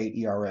 1.08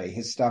 ERA.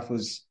 His stuff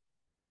was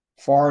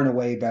far and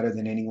away better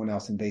than anyone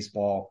else in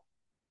baseball.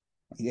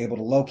 He's able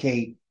to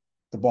locate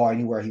the ball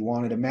anywhere he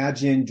wanted.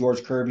 Imagine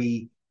George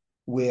Kirby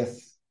with,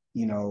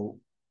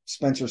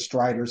 Spencer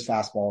Strider's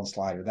fastball and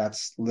slider.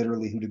 That's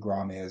literally who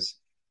deGrom is.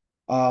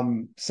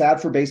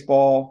 Sad for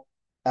baseball.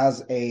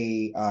 As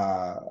a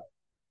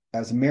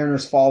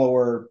Mariners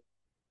follower,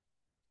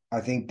 I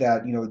think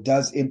that, it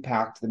does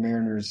impact the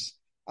Mariners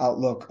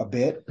outlook a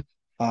bit.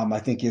 I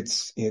think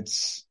it's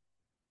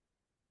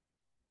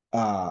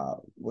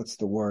what's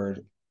the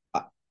word?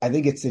 I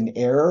think it's an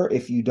error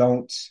if you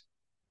don't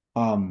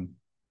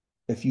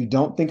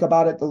think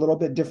about it a little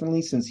bit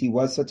differently, since he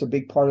was such a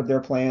big part of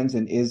their plans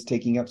and is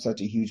taking up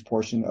such a huge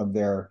portion of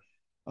their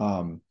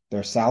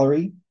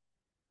salary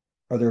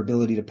or their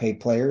ability to pay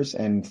players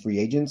and free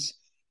agents.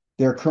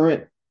 Their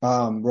current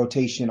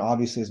rotation,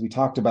 obviously, as we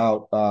talked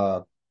about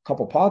a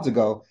couple pods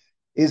ago,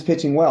 is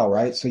pitching well,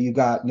 right? So you've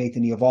got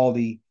Nathan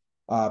Eovaldi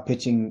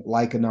pitching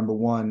like a number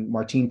one.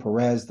 Martin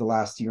Perez, the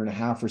last year and a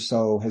half or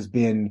so, has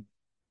been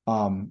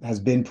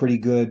pretty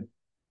good.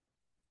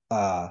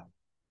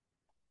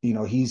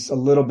 He's a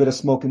little bit of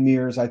smoke and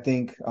mirrors, I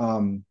think.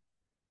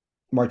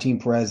 Martin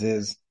Perez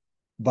is,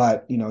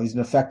 but he's an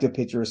effective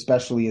pitcher,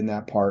 especially in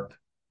that park.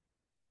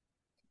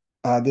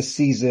 This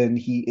season,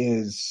 he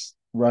is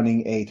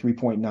running a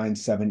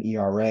 3.97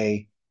 ERA.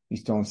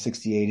 He's thrown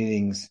 68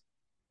 innings.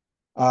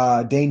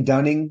 Dane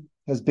Dunning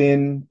has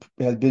been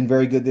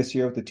very good this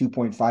year with a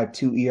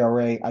 2.52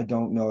 ERA. I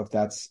don't know if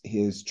that's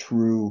his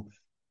true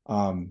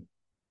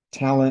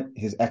talent.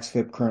 His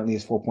xFIP currently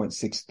is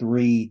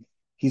 4.63.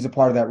 He's a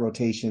part of that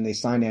rotation. They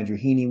signed Andrew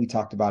Heaney. We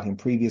talked about him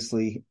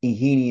previously.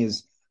 Heaney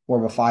is more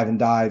of a five and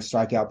dive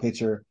strikeout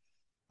pitcher.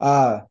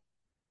 But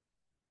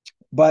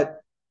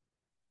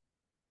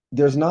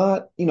there's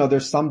not,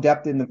 there's some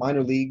depth in the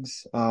minor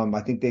leagues.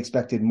 I think they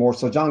expected more.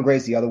 So John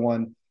Gray's the other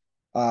one,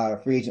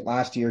 free agent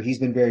last year. He's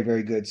been very,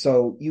 very good.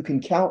 So you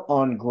can count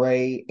on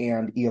Gray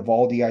and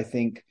Eovaldi, I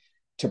think,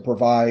 to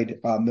provide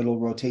middle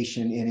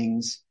rotation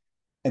innings.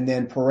 And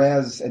then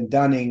Perez and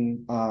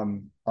Dunning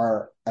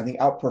are, I think,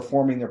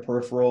 outperforming their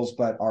peripherals,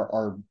 but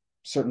are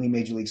certainly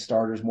major league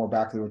starters, more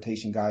back of the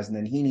rotation guys. And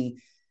then Heaney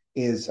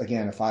is,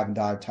 again, a five and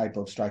dive type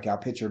of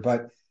strikeout pitcher.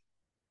 But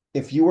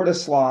if you were to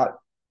slot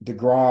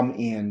DeGrom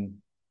in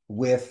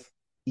with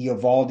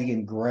Eovaldi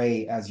and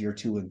Gray as your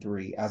 2 and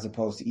 3, as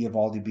opposed to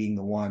Eovaldi being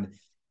the one,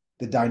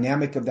 the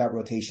dynamic of that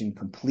rotation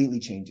completely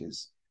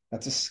changes.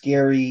 That's a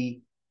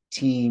scary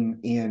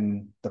team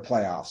in the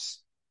playoffs.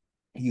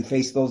 You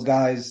face those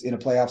guys in a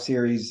playoff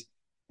series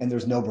and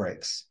there's no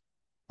breaks.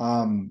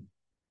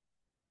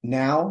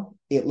 Now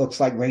it looks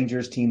like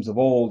Rangers teams of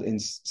old in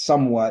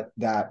somewhat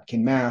that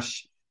can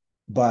mash,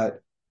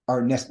 but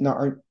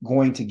aren't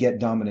going to get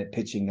dominant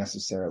pitching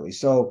necessarily.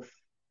 So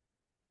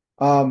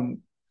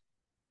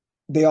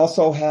they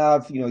also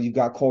have, you've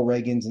got Cole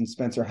Reagans and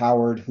Spencer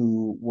Howard,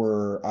 who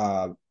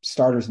were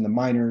starters in the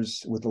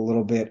minors with a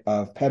little bit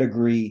of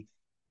pedigree.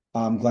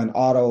 Glenn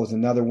Otto is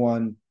another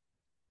one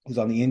who's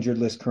on the injured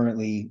list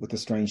currently with a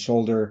strained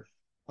shoulder.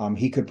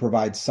 He could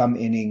provide some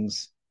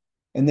innings.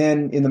 And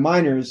then in the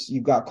minors,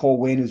 you've got Cole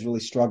Winn, who's really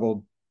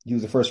struggled. He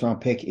was a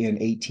first-round pick in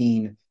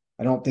 2018.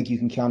 I don't think you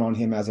can count on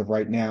him as of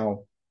right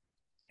now.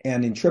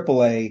 And in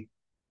AAA,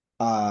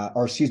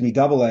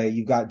 Double A,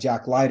 you've got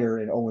Jack Leiter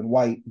and Owen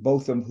White,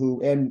 both of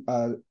who, and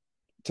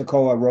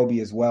Takoa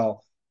Roby as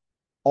well,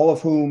 all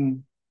of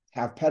whom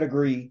have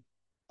pedigree.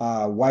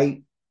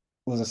 White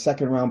was a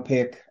second-round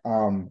pick.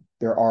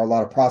 There are a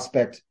lot of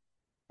prospect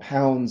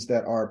hounds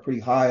that are pretty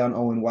high on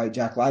Owen White.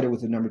 Jack Leiter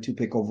was the number 2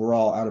 pick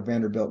overall out of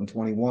Vanderbilt in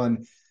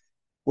 21.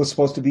 Was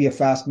supposed to be a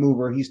fast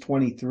mover. He's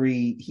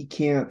 23.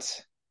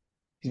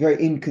 He's very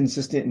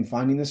inconsistent in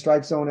finding the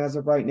strike zone as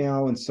of right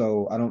now. And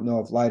so I don't know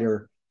if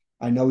Leiter,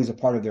 I know he's a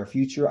part of their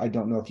future. I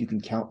don't know if you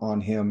can count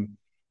on him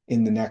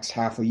in the next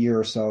half a year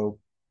or so.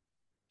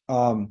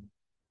 And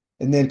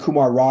then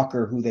Kumar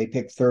Rocker, who they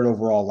picked 3rd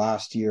overall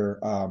last year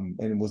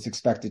and was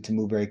expected to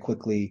move very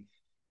quickly,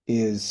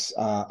 is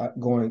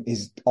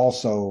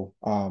also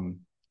going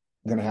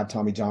to have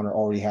Tommy John or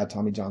already had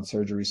Tommy John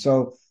surgery.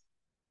 So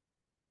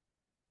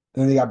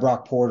then they got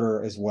Brock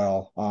Porter as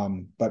well.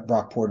 But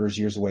Brock Porter's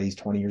years away. He's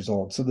 20 years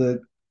old. So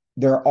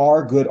there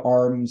are good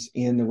arms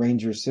in the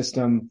Rangers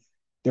system.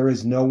 There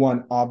is no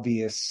one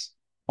obvious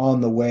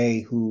on the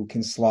way who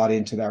can slot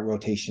into that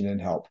rotation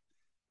and help.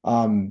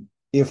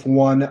 If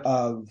one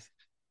of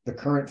the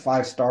current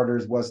 5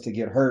 starters was to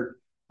get hurt,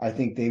 I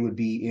think they would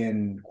be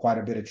in quite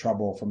a bit of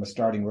trouble from a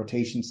starting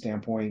rotation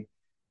standpoint.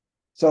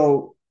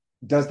 So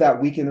does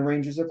that weaken the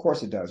Rangers? Of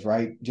course it does,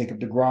 right? Jacob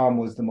deGrom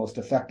was the most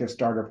effective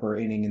starter per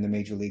inning in the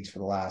major leagues for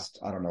the last,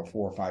 4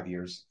 or 5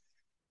 years.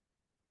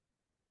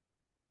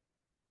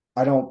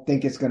 I don't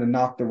think it's going to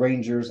knock the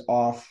Rangers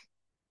off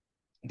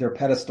their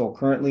pedestal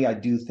currently. I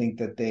do think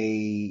that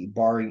they,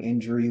 barring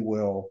injury,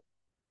 will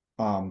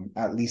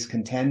at least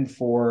contend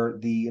for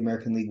the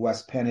American League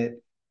West pennant.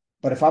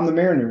 But if I'm the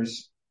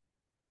Mariners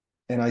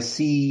and I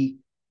see,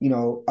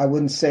 I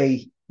wouldn't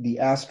say the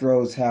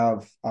Astros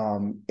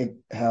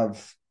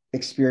have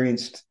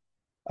experienced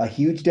a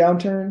huge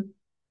downturn,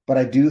 but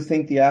I do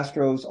think the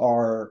Astros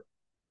are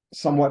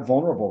somewhat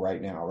vulnerable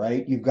right now,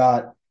 right? You've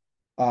got,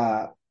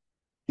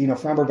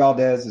 Framber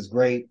Valdez is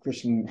great.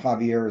 Christian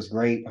Javier is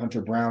great.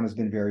 Hunter Brown has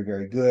been very,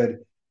 very good.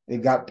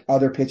 They've got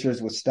other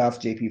pitchers with stuff,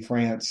 JP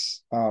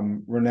France,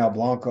 Ronel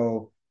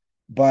Blanco,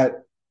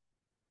 but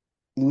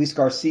Luis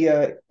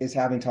Garcia is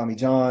having Tommy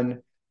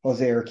John.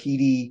 Jose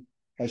Urquidy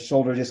has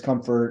shoulder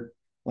discomfort.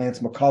 Lance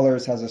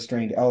McCullers has a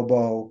strained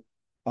elbow.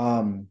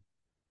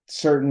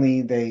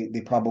 Certainly,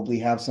 they probably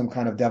have some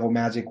kind of devil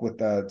magic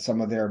with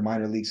some of their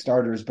minor league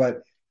starters,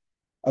 but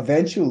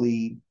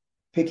eventually,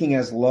 picking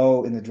as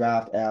low in the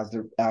draft as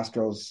the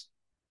Astros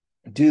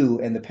do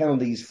and the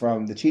penalties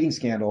from the cheating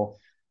scandal,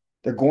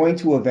 they're going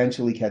to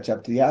eventually catch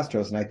up to the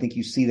Astros. And I think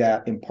you see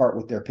that in part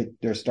with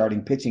their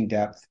starting pitching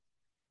depth.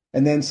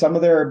 And then some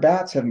of their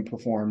bats haven't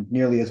performed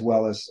nearly as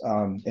well as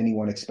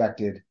anyone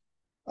expected.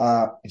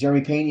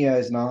 Jeremy Pena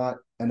is not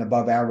an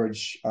above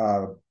average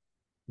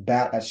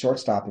bat at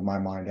shortstop in my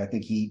mind. I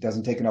think he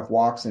doesn't take enough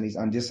walks and he's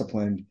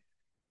undisciplined.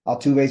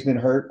 Altuve's been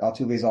hurt.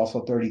 Altuve's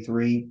also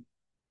 33.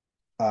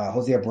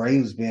 Jose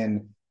Abreu's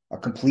been a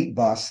complete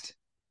bust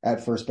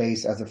at first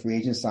base as a free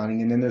agent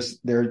signing. And then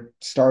they're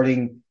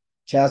starting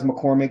Chas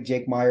McCormick,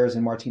 Jake Myers,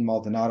 and Martin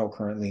Maldonado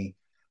currently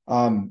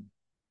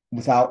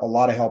without a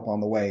lot of help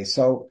on the way.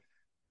 So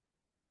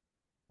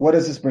what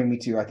does this bring me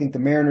to? I think the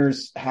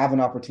Mariners have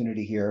an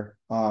opportunity here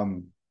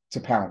to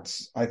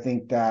pounce. I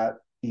think that,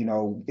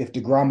 if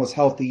DeGrom was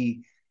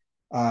healthy,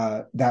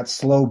 that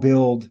slow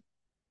build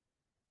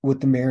with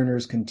the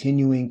Mariners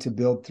continuing to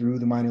build through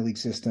the minor league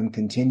system,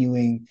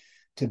 continuing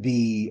to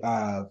be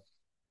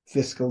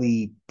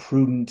fiscally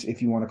prudent,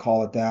 if you want to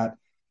call it that,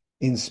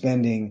 in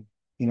spending.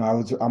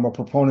 I'm a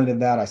proponent of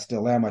that. I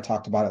still am. I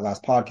talked about it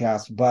last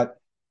podcast, but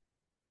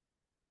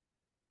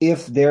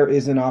if there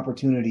is an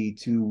opportunity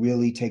to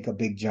really take a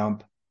big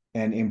jump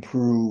and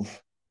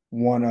improve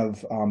one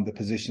of the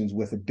positions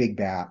with a big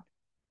bat,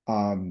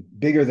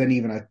 bigger than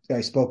even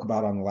I spoke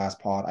about on the last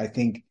pod, I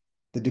think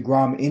the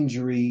DeGrom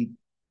injury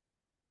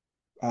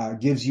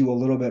gives you a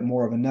little bit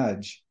more of a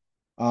nudge,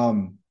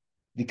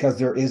 because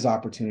there is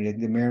opportunity.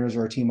 The Mariners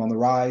are a team on the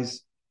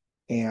rise,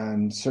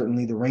 and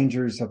certainly the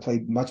Rangers have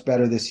played much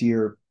better this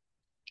year,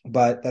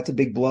 but that's a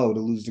big blow to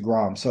lose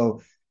DeGrom.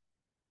 So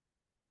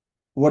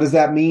what does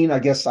that mean? I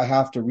guess I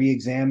have to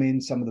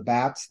re-examine some of the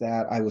bats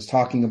that I was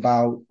talking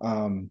about,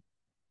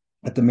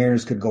 that the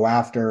Mariners could go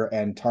after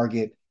and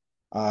target,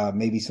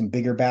 maybe some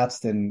bigger bats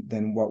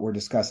than what were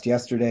discussed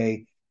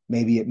yesterday.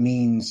 Maybe it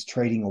means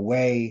trading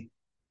away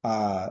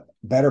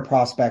better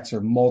prospects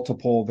or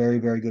multiple very,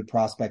 very good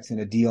prospects in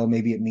a deal.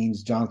 Maybe it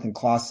means Jonathan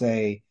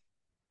Clase.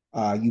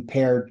 You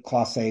paired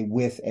Clase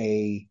with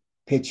a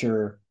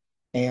pitcher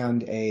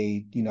and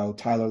a,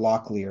 Tyler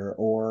Locklear,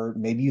 or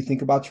maybe you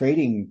think about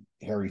trading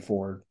Harry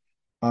Ford.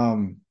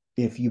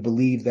 If you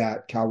believe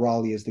that Cal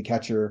Raleigh is the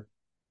catcher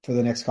for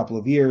the next couple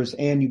of years,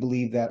 and you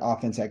believe that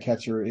offense at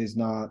catcher is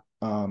not,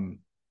 that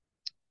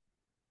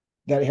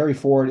Harry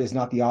Ford is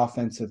not the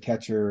offensive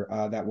catcher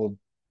that will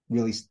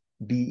really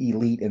be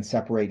elite and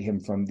separate him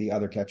from the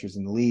other catchers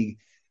in the league.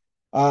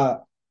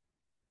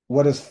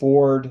 What does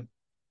Ford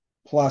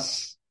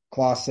plus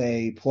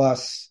Clase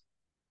plus,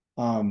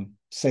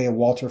 say, a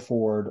Walter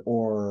Ford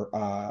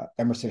or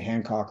Emerson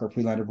Hancock or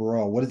Prelander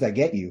Barreau, what does that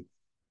get you?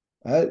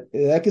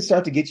 That could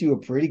start to get you a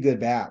pretty good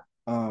bat.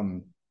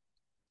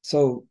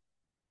 So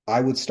I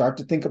would start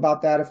to think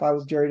about that if I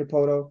was Jerry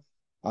Dipoto.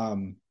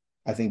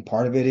 I think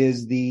part of it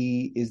is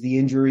the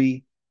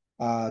injury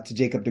to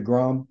Jacob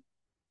deGrom,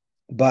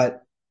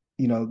 but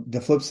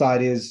the flip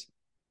side is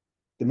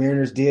the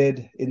Mariners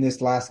did in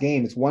this last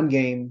game. It's one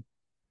game.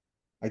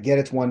 I get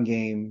it's one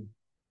game.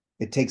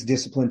 It takes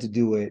discipline to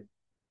do it,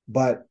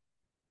 but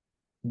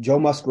Joe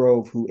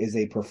Musgrove, who is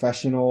a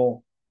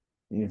professional,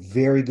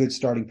 very good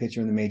starting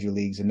pitcher in the major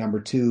leagues, and number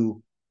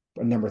 2,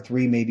 or number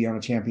 3, maybe on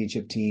a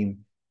championship team,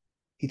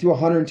 he threw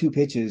 102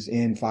 pitches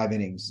in 5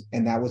 innings.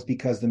 And that was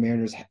because the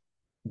Mariners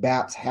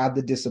bats had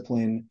the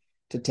discipline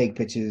to take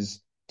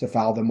pitches, to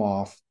foul them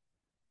off.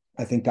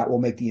 I think that will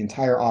make the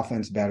entire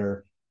offense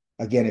better.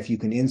 Again, if you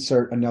can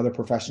insert another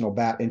professional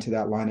bat into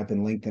that lineup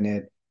and lengthen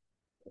it,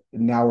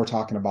 now we're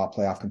talking about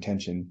playoff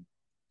contention.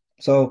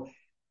 So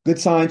good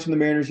signs from the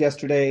Mariners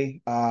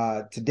yesterday.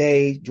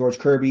 Today, George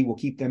Kirby will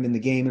keep them in the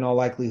game in all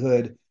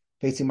likelihood,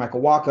 facing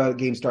Michael Wacha. The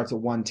game starts at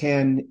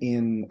 1:10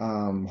 in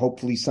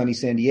hopefully sunny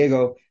San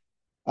Diego.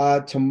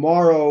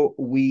 Tomorrow,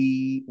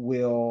 we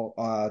will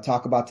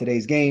talk about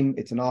today's game.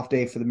 It's an off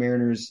day for the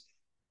Mariners.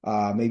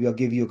 Maybe I'll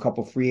give you a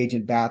couple free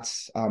agent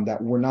bats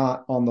that were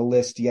not on the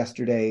list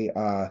yesterday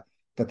that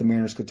the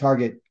Mariners could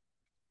target.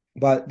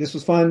 But this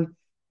was fun.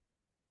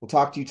 We'll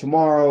talk to you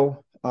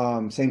tomorrow.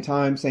 Same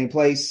time, same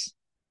place.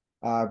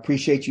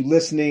 Appreciate you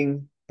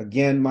listening.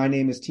 Again, my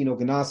name is Tino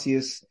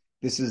Ganasius.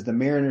 This is the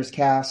Mariners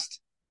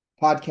Cast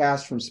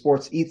podcast from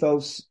Sports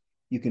Ethos.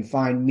 You can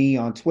find me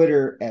on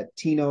Twitter at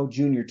Tino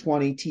Jr.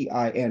 20,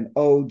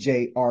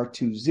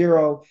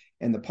 TINOJR20,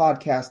 and the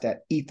podcast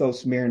at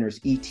Ethos Mariners,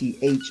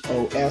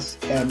 ETHOS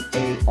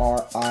MARINERS.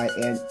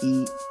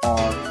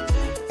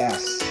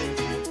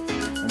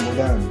 And we're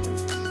done.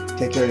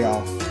 Take care,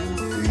 y'all.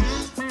 Peace.